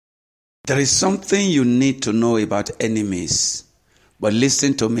There is something you need to know about enemies, but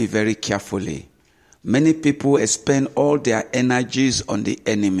listen to me very carefully. Many people spend all their energies on the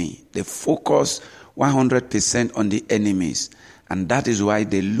enemy. They focus 100% on the enemies, and that is why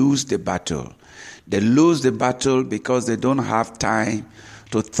they lose the battle. They lose the battle because they don't have time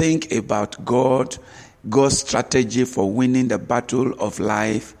to think about God's strategy for winning the battle of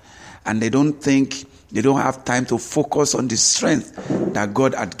life, and they don't have time to focus on the strength that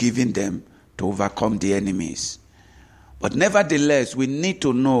God had given them to overcome the enemies. But nevertheless, we need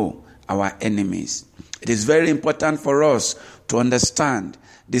to know our enemies. It is very important for us to understand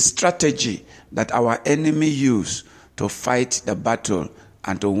the strategy that our enemy use to fight the battle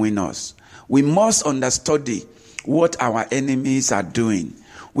and to win us. We must understudy what our enemies are doing.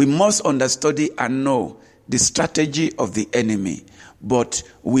 We must understudy and know the strategy of the enemy. But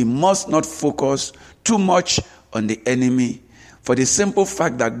we must not focus too much on the enemy for the simple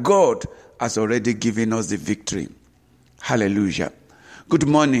fact that God has already given us the victory. Hallelujah. Good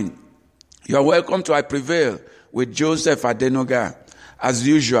morning. You are welcome to I Prevail with Joseph Adenoga. As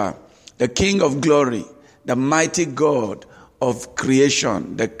usual, the King of Glory, the mighty God of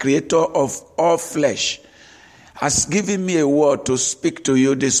creation, the creator of all flesh, has given me a word to speak to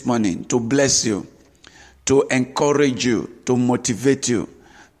you this morning, to bless you, to encourage you, to motivate you,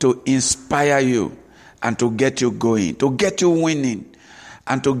 to inspire you, and to get you going, to get you winning,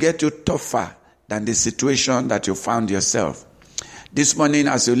 and to get you tougher than the situation that you found yourself. This morning,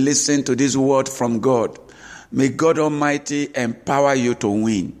 as you listen to this word from God, may God Almighty empower you to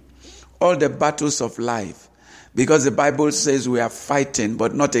win all the battles of life, because the Bible says we are fighting,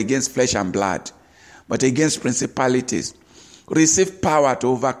 but not against flesh and blood, but against principalities. Receive power to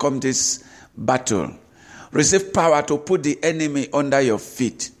overcome this battle. Receive power to put the enemy under your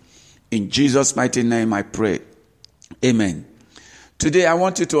feet. In Jesus' mighty name I pray. Amen. Today I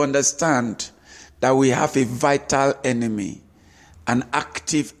want you to understand that we have a vital enemy, an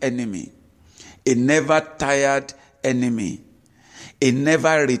active enemy, a never tired enemy, a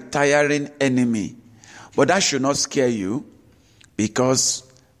never retiring enemy. But that should not scare you, because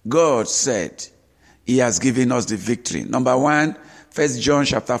God said He has given us the victory. Number 1, 1 John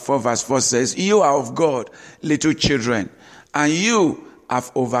chapter 4 verse 4 says, "You are of God, little children, and you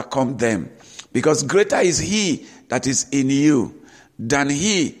have overcome them, because greater is He that is in you than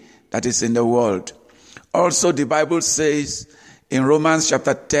he that is in the world." Also, the Bible says in Romans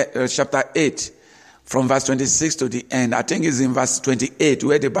chapter 8, from verse 26 to the end, I think it's in verse 28,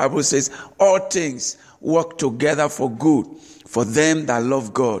 where the Bible says, "All things work together for good for them that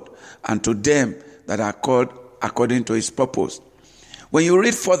love God, and to them that are called according to His purpose." When you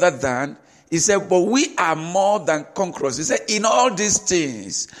read further down, He said, "But we are more than conquerors." He said, "In all these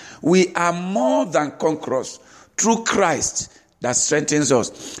things, we are more than conquerors through Christ that strengthens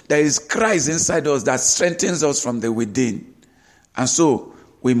us." There is Christ inside us that strengthens us from the within. And so,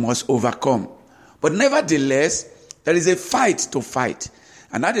 we must overcome. But nevertheless, there is a fight to fight.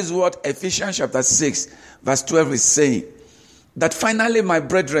 And that is what Ephesians chapter 6, verse 12 is saying. That finally, my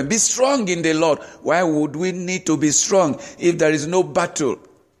brethren, be strong in the Lord. Why would we need to be strong if there is no battle?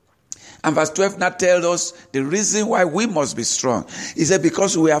 And verse 12 now tells us the reason why we must be strong. He said,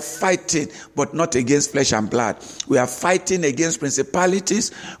 because we are fighting, but not against flesh and blood. We are fighting against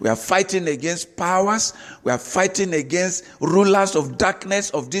principalities. We are fighting against powers. We are fighting against rulers of darkness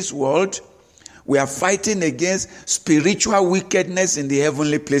of this world. We are fighting against spiritual wickedness in the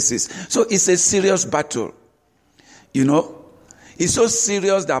heavenly places. So it's a serious battle. You know, it's so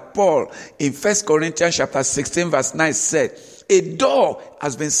serious that Paul in 1 Corinthians chapter 16 verse 9 said, "A door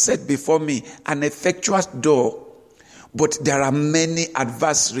has been set before me, an effectuous door, but there are many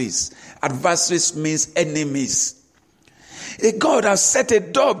adversaries." Adversaries means enemies. God has set a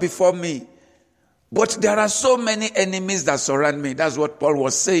door before me, but there are so many enemies that surround me. That's what Paul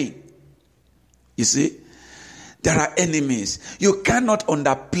was saying. You see, there are enemies. You cannot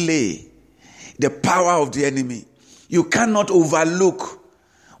underplay the power of the enemy. You cannot overlook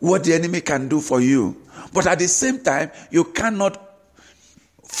what the enemy can do for you. But at the same time, you cannot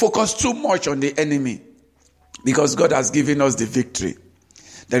focus too much on the enemy, because God has given us the victory.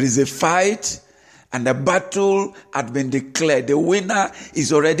 There is a fight, and the battle had been declared. The winner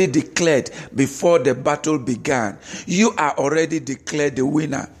is already declared before the battle began. You are already declared the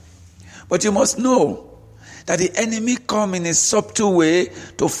winner. But you must know that the enemy come in a subtle way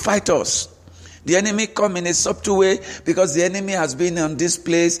to fight us. The enemy come in a subtle way because the enemy has been on this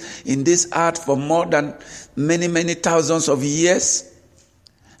place, in this earth for more than many, many thousands of years.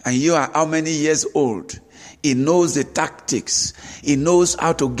 And you are how many years old? He knows the tactics. He knows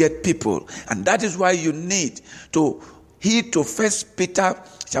how to get people. And that is why you need to heed to 1 Peter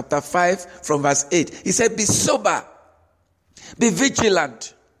chapter 5 from verse 8. He said, be sober, be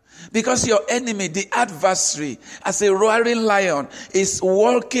vigilant, because your enemy, the adversary, as a roaring lion, is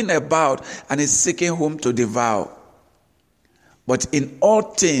walking about and is seeking whom to devour. But in all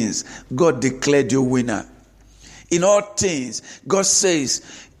things, God declared you winner. In all things, God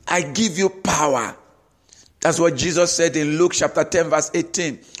says, I give you power. That's what Jesus said in Luke chapter 10 verse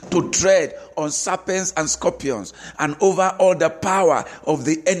 18, to tread on serpents and scorpions and over all the power of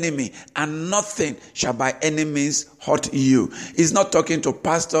the enemy, and nothing shall by any means hurt you. He's not talking to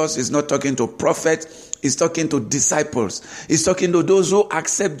pastors, he's not talking to prophets, he's talking to disciples. He's talking to those who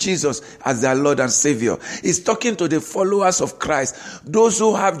accept Jesus as their Lord and Savior. He's talking to the followers of Christ, those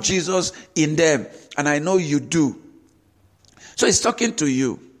who have Jesus in them, and I know you do. So he's talking to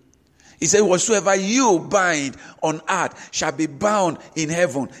you. He said, whatsoever you bind on earth shall be bound in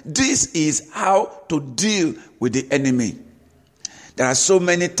heaven. This is how to deal with the enemy. There are so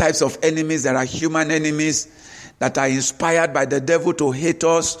many types of enemies. There are human enemies that are inspired by the devil to hate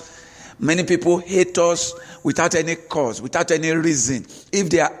us. Many people hate us without any cause, without any reason.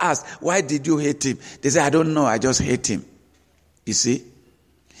 If they are asked, why did you hate him? They say, I don't know, I just hate him. You see?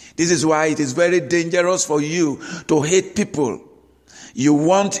 This is why it is very dangerous for you to hate people. You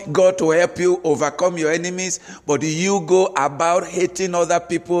want God to help you overcome your enemies, but you go about hating other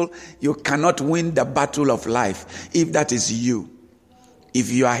people. You cannot win the battle of life if that is you.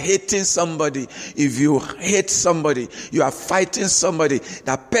 If you are hating somebody, if you hate somebody, you are fighting somebody.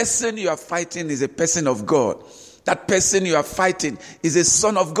 That person you are fighting is a person of God. That person you are fighting is a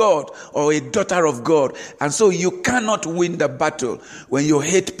son of God or a daughter of God. And so you cannot win the battle when you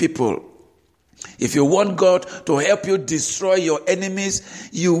hate people. If you want God to help you destroy your enemies,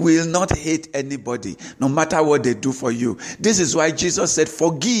 you will not hate anybody, no matter what they do for you. This is why Jesus said,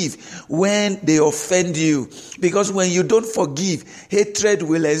 forgive when they offend you. Because when you don't forgive, hatred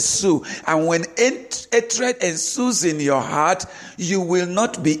will ensue. And when hatred ensues in your heart, you will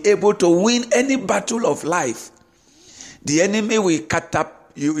not be able to win any battle of life. The enemy will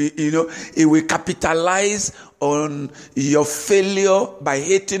it will capitalize on your failure by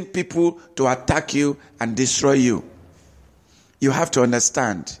hating people to attack you and destroy you. You have to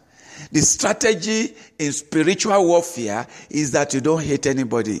understand. The strategy in spiritual warfare is that you don't hate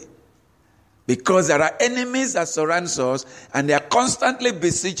anybody. Because there are enemies that surround us and they are constantly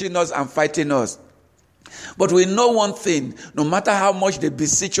besieging us and fighting us. But we know one thing, no matter how much they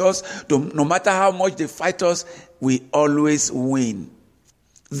besiege us, no matter how much they fight us, we always win.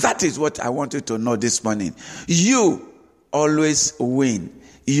 That is what I want you to know this morning. You always win.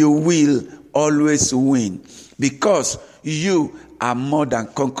 You will always win. Because you are more than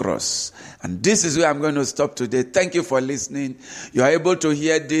conquerors. And this is where I'm going to stop today. Thank you for listening. You are able to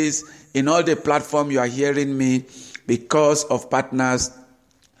hear this in all the platforms you are hearing me because of partners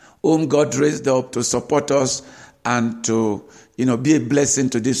whom God raised up to support us and to, be a blessing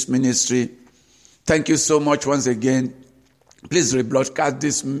to this ministry. Thank you so much once again. Please rebroadcast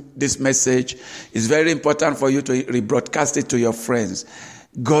this message. It's very important for you to rebroadcast it to your friends.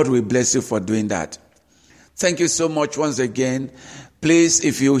 God will bless you for doing that. Thank you so much once again. Please,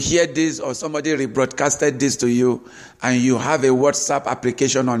 if you hear this or somebody rebroadcasted this to you and you have a WhatsApp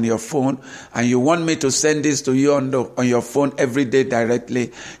application on your phone and you want me to send this to you on your phone every day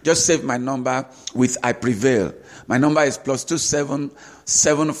directly, just save my number with I Prevail. My number is +27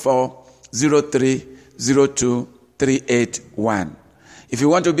 74 03 02 381. If you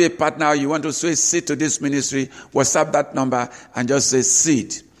want to be a partner, you want to sow a seed to this ministry, WhatsApp that number and just say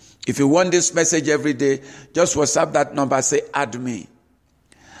seed. If you want this message every day, just WhatsApp that number, say add me.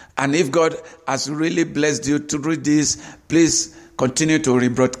 And if God has really blessed you through this, please continue to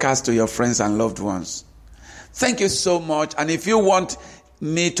rebroadcast to your friends and loved ones. Thank you so much. And if you want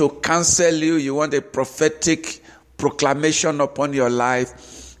me to counsel you, you want a prophetic proclamation upon your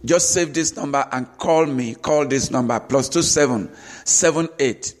life, just save this number and call me. Call this number, +27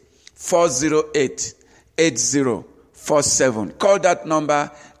 78 408 8047. Call that number.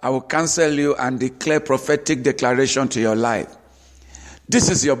 I will counsel you and declare prophetic declaration to your life.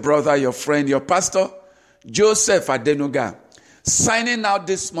 This is your brother, your friend, your pastor, Joseph Adenuga, signing out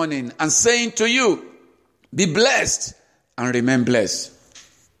this morning and saying to you, be blessed and remain blessed.